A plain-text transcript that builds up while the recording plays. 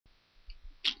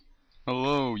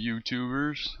Hello,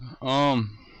 YouTubers.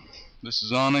 This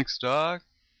is Onyx Dog.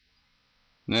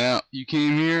 Now, you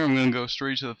came here, I'm gonna go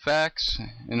straight to the facts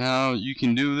and how you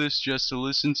can do this just to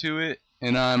listen to it,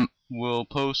 and I will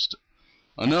post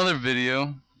another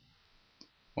video,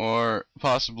 or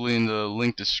possibly in the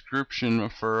link description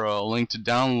for a link to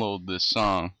download this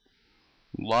song.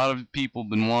 A lot of people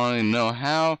have been wanting to know,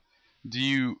 how do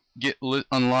you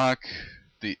unlock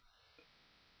the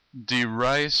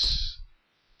Riese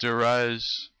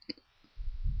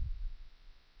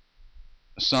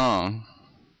song,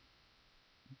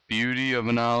 Beauty of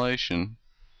Annihilation.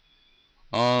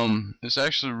 It's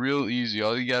actually real easy.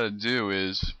 All you gotta do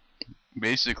is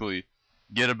basically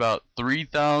get about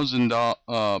 3,000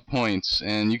 points,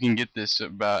 and you can get this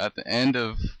about at the end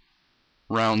of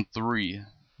round 3.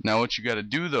 Now what you gotta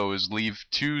do though is leave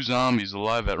 2 zombies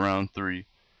alive at round 3.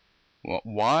 Well,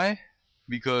 why?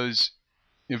 Because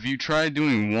if you try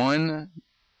doing one,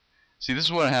 see, this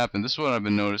is what happened. This is what I've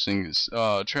been noticing. Is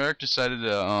Treyarch decided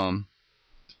to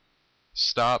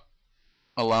stop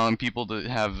allowing people to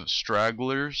have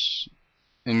stragglers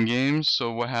in games.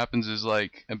 So what happens is,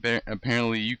 like,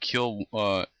 apparently you kill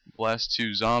last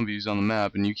 2 zombies on the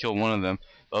map, and you kill one of them.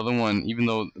 The other one, even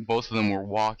though both of them were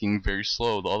walking very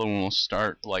slow, the other one will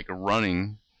start like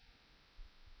running,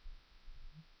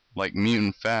 like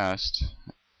mutant fast.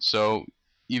 So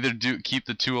either keep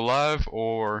the 2 alive,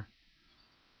 or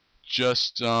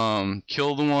just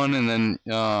kill the one and then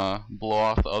blow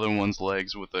off the other one's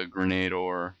legs with a grenade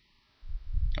or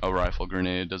a rifle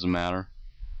grenade. Doesn't matter.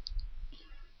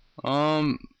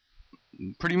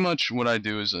 Pretty much what I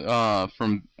do is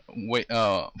from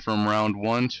round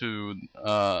 1 to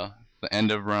the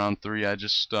end of round 3, I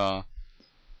just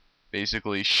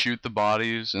basically shoot the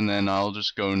bodies, and then I'll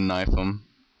just go knife them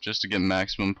just to get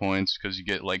maximum points, because you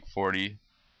get like 40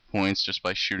 points just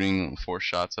by shooting 4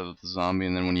 shots at the zombie,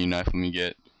 and then when you knife them you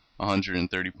get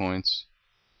 130 points,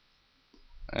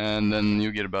 and then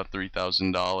you get about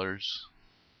 $3,000.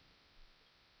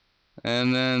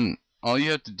 And then all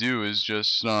you have to do is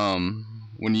just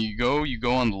when you go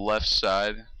on the left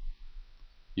side,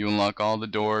 you unlock all the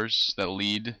doors that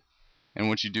lead, and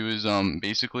what you do is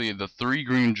basically the 3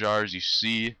 green jars you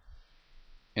see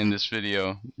in this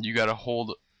video, you gotta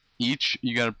hold each,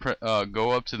 you gotta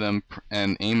go up to them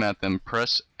and aim at them,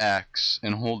 press X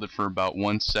and hold it for about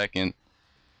 1 second.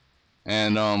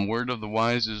 And word of the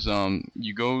wise is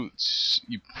you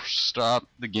stop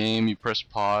the game, you press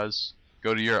pause,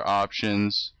 go to your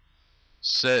options,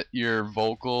 set your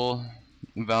vocal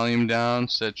volume down,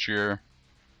 set your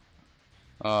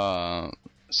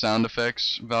sound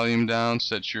effects volume down,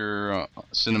 set your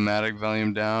cinematic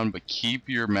volume down, but keep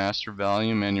your master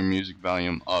volume and your music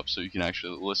volume up so you can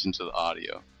actually listen to the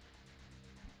audio.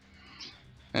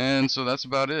 And so that's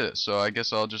about it. So I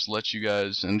guess I'll just let you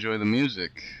guys enjoy the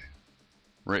music.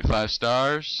 Rate 5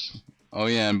 stars. Oh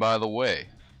yeah, and by the way,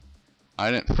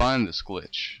 I didn't find this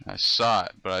glitch. I saw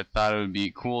it, but I thought it would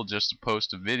be cool just to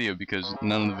post a video, because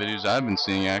none of the videos I've been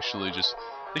seeing actually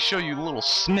they show you a little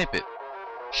snippet.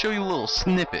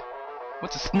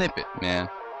 What's a snippet, man?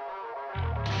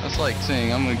 That's like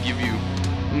saying I'm gonna give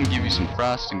you some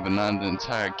frosting, but not the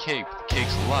entire cake. The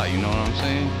cake's a lot, you know what I'm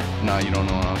saying? Nah, you don't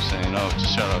know what I'm saying. Oh,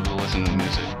 just shut up and listen to the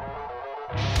music.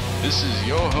 This is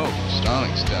your host,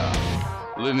 Onyx Dog,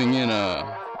 living in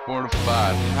a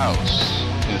fortified house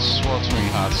in a sweltering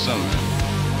hot summer.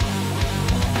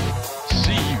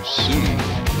 See you soon.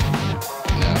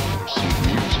 Now for some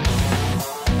music.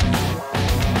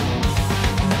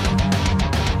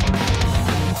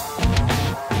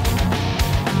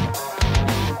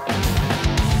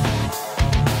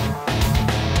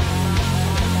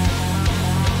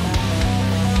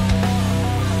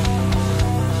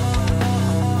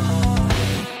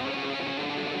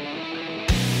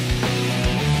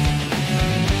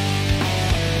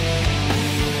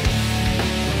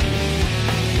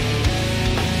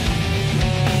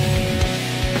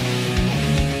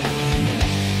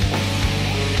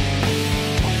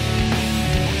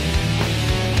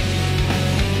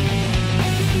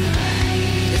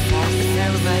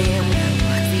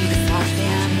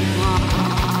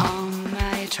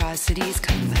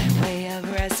 Come by way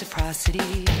of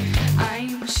reciprocity.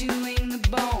 I'm shooting